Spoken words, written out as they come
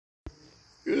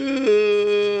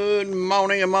Good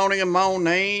morning, good morning, good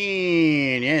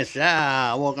morning. Yes,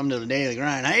 sir. Welcome to the Daily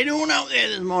Grind. How you doing out there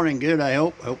this morning? Good, I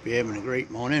hope. Hope you're having a great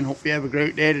morning. Hope you have a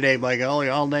great day today, by golly,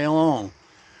 all day long.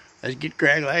 Let's get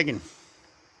crack-lagging.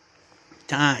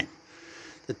 Time.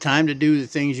 The time to do the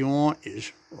things you want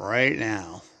is right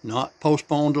now. Not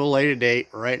postponed to a later date,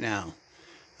 right now.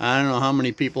 I don't know how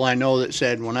many people I know that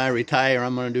said, when I retire,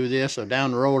 I'm going to do this, or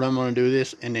down the road, I'm going to do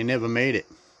this, and they never made it.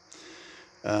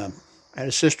 I had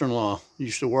a sister-in-law who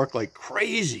used to work like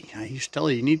crazy. I used to tell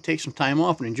her, you need to take some time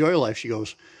off and enjoy life. She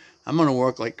goes, I'm going to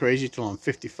work like crazy till I'm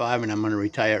 55 and I'm going to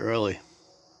retire early.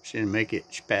 She didn't make it.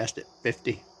 She passed it.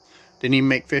 50. Didn't even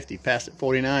make 50. Passed at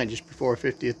 49 just before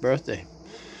her 50th birthday.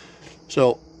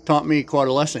 So, taught me quite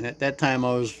a lesson. At that time,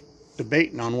 I was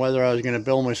debating on whether I was going to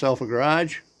build myself a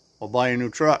garage or buy a new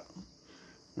truck.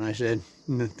 And I said,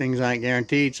 things aren't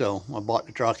guaranteed, so I bought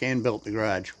the truck and built the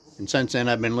garage. And since then,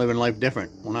 I've been living life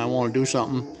different. When I want to do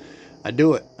something, I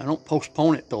do it. I don't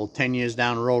postpone it till 10 years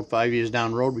down the road, 5 years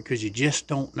down the road, because you just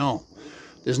don't know.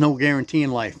 There's no guarantee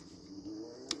in life.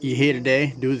 You're here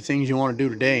today, do the things you want to do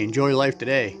today, enjoy life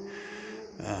today.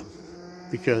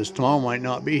 Because tomorrow might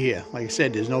not be here. Like I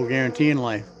said, there's no guarantee in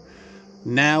life.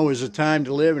 Now is the time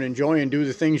to live and enjoy and do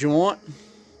the things you want.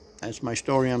 That's my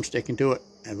story. I'm sticking to it.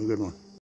 Have a good one.